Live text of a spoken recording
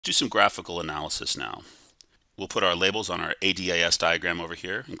Do some graphical analysis now. We'll put our labels on our ADAS diagram over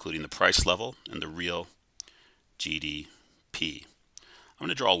here, including the price level and the real GDP. I'm going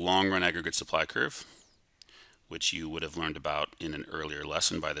to draw a long-run aggregate supply curve, which you would have learned about in an earlier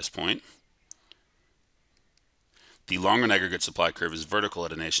lesson by this point. The long-run aggregate supply curve is vertical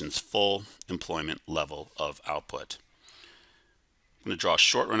at a nation's full employment level of output. I'm going to draw a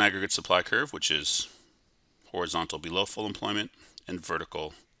short-run aggregate supply curve, which is horizontal below full employment and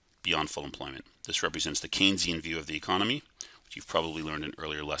vertical beyond full employment. This represents the Keynesian view of the economy, which you've probably learned in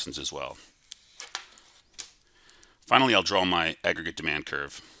earlier lessons as well. Finally, I'll draw my aggregate demand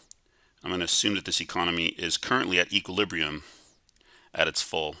curve. I'm going to assume that this economy is currently at equilibrium at its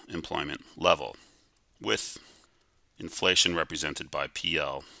full employment level, with inflation represented by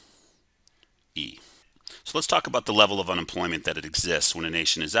PLE. So let's talk about the level of unemployment that it exists when a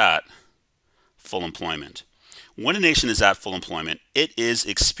nation is at full employment. When a nation is at full employment, it is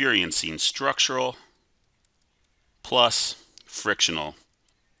experiencing structural plus frictional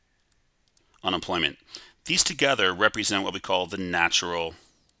unemployment. These together represent what we call the natural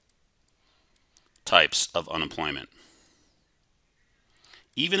types of unemployment.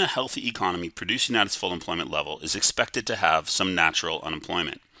 Even a healthy economy producing at its full employment level is expected to have some natural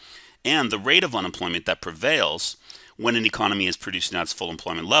unemployment. And the rate of unemployment that prevails when an economy is producing at its full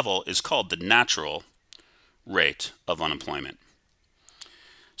employment level is called the natural rate of unemployment.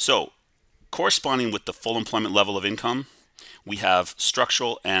 So, corresponding with the full employment level of income, we have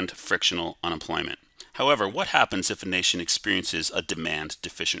structural and frictional unemployment. However, what happens if a nation experiences a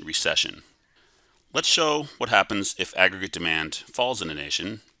demand-deficient recession? Let's show what happens if aggregate demand falls in a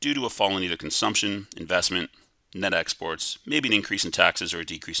nation due to a fall in either consumption, investment, net exports, maybe an increase in taxes or a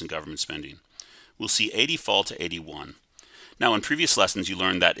decrease in government spending. We'll see 80 fall to 81. Now, in previous lessons, you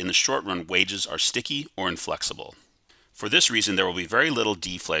learned that in the short run, wages are sticky or inflexible. For this reason, there will be very little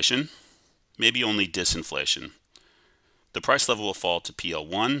deflation, maybe only disinflation. The price level will fall to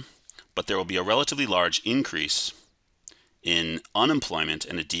PL1, but there will be a relatively large increase in unemployment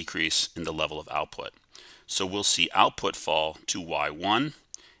and a decrease in the level of output. So we'll see output fall to Y1,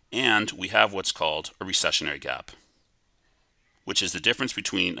 and we have what's called a recessionary gap, which is the difference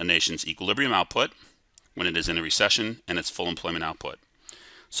between a nation's equilibrium output when it is in a recession and its full employment output.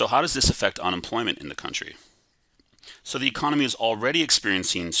 So how does this affect unemployment in the country? So the economy is already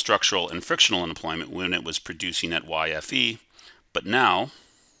experiencing structural and frictional unemployment when it was producing at YFE, but now,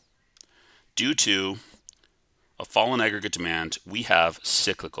 due to a fall in aggregate demand, we have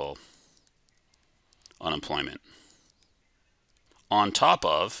cyclical unemployment on top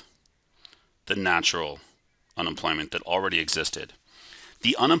of the natural unemployment that already existed.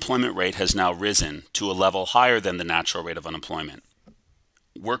 The unemployment rate has now risen to a level higher than the natural rate of unemployment.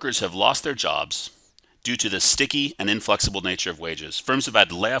 Workers have lost their jobs due to the sticky and inflexible nature of wages. Firms have had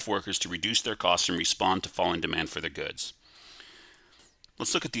to lay off workers to reduce their costs and respond to falling demand for their goods.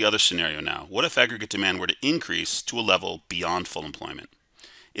 Let's look at the other scenario now. What if aggregate demand were to increase to a level beyond full employment?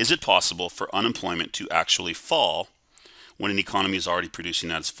 Is it possible for unemployment to actually fall when an economy is already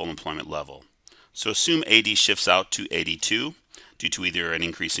producing at its full employment level? So assume AD shifts out to 82 due to either an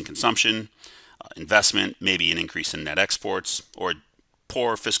increase in consumption, investment, maybe an increase in net exports, or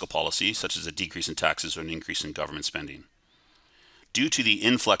poor fiscal policy, such as a decrease in taxes or an increase in government spending. Due to the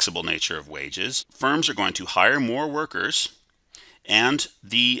inflexible nature of wages, firms are going to hire more workers, and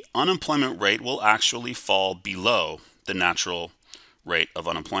the unemployment rate will actually fall below the natural rate of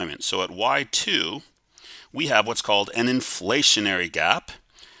unemployment. So at Y2, we have what's called an inflationary gap.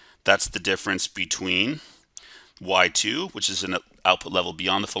 That's the difference between Y2, which is an output level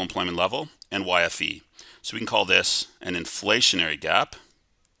beyond the full employment level, and YFE. So we can call this an inflationary gap.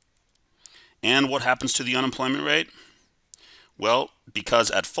 And what happens to the unemployment rate? Well, because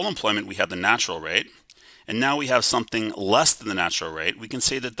at full employment we have the natural rate, and now we have something less than the natural rate, we can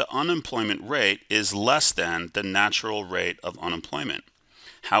say that the unemployment rate is less than the natural rate of unemployment.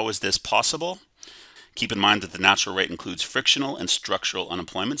 How is this possible? Keep in mind that the natural rate includes frictional and structural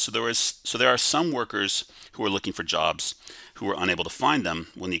unemployment. So there are some workers who are looking for jobs who were unable to find them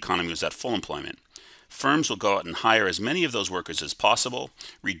when the economy was at full employment. Firms will go out and hire as many of those workers as possible,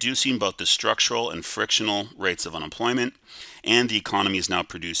 reducing both the structural and frictional rates of unemployment, and the economy is now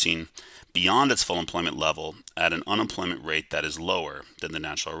producing beyond its full employment level at an unemployment rate that is lower than the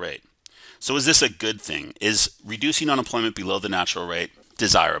natural rate. So is this a good thing? Is reducing unemployment below the natural rate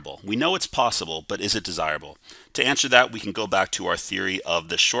desirable? We know it's possible, but is it desirable? To answer that, we can go back to our theory of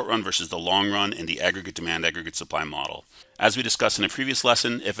the short run versus the long run in the aggregate demand, aggregate supply model. As we discussed in a previous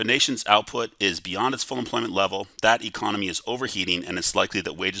lesson, if a nation's output is beyond its full employment level, that economy is overheating and it's likely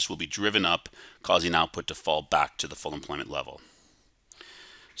that wages will be driven up, causing output to fall back to the full employment level.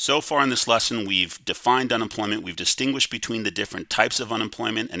 So far in this lesson, we've defined unemployment, we've distinguished between the different types of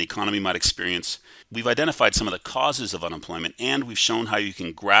unemployment an economy might experience, we've identified some of the causes of unemployment, and we've shown how you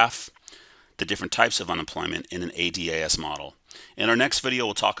can graph the different types of unemployment in an ADAS model. In our next video,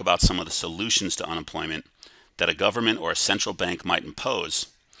 we'll talk about some of the solutions to unemployment that a government or a central bank might impose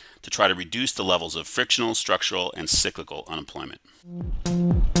to try to reduce the levels of frictional, structural, and cyclical unemployment.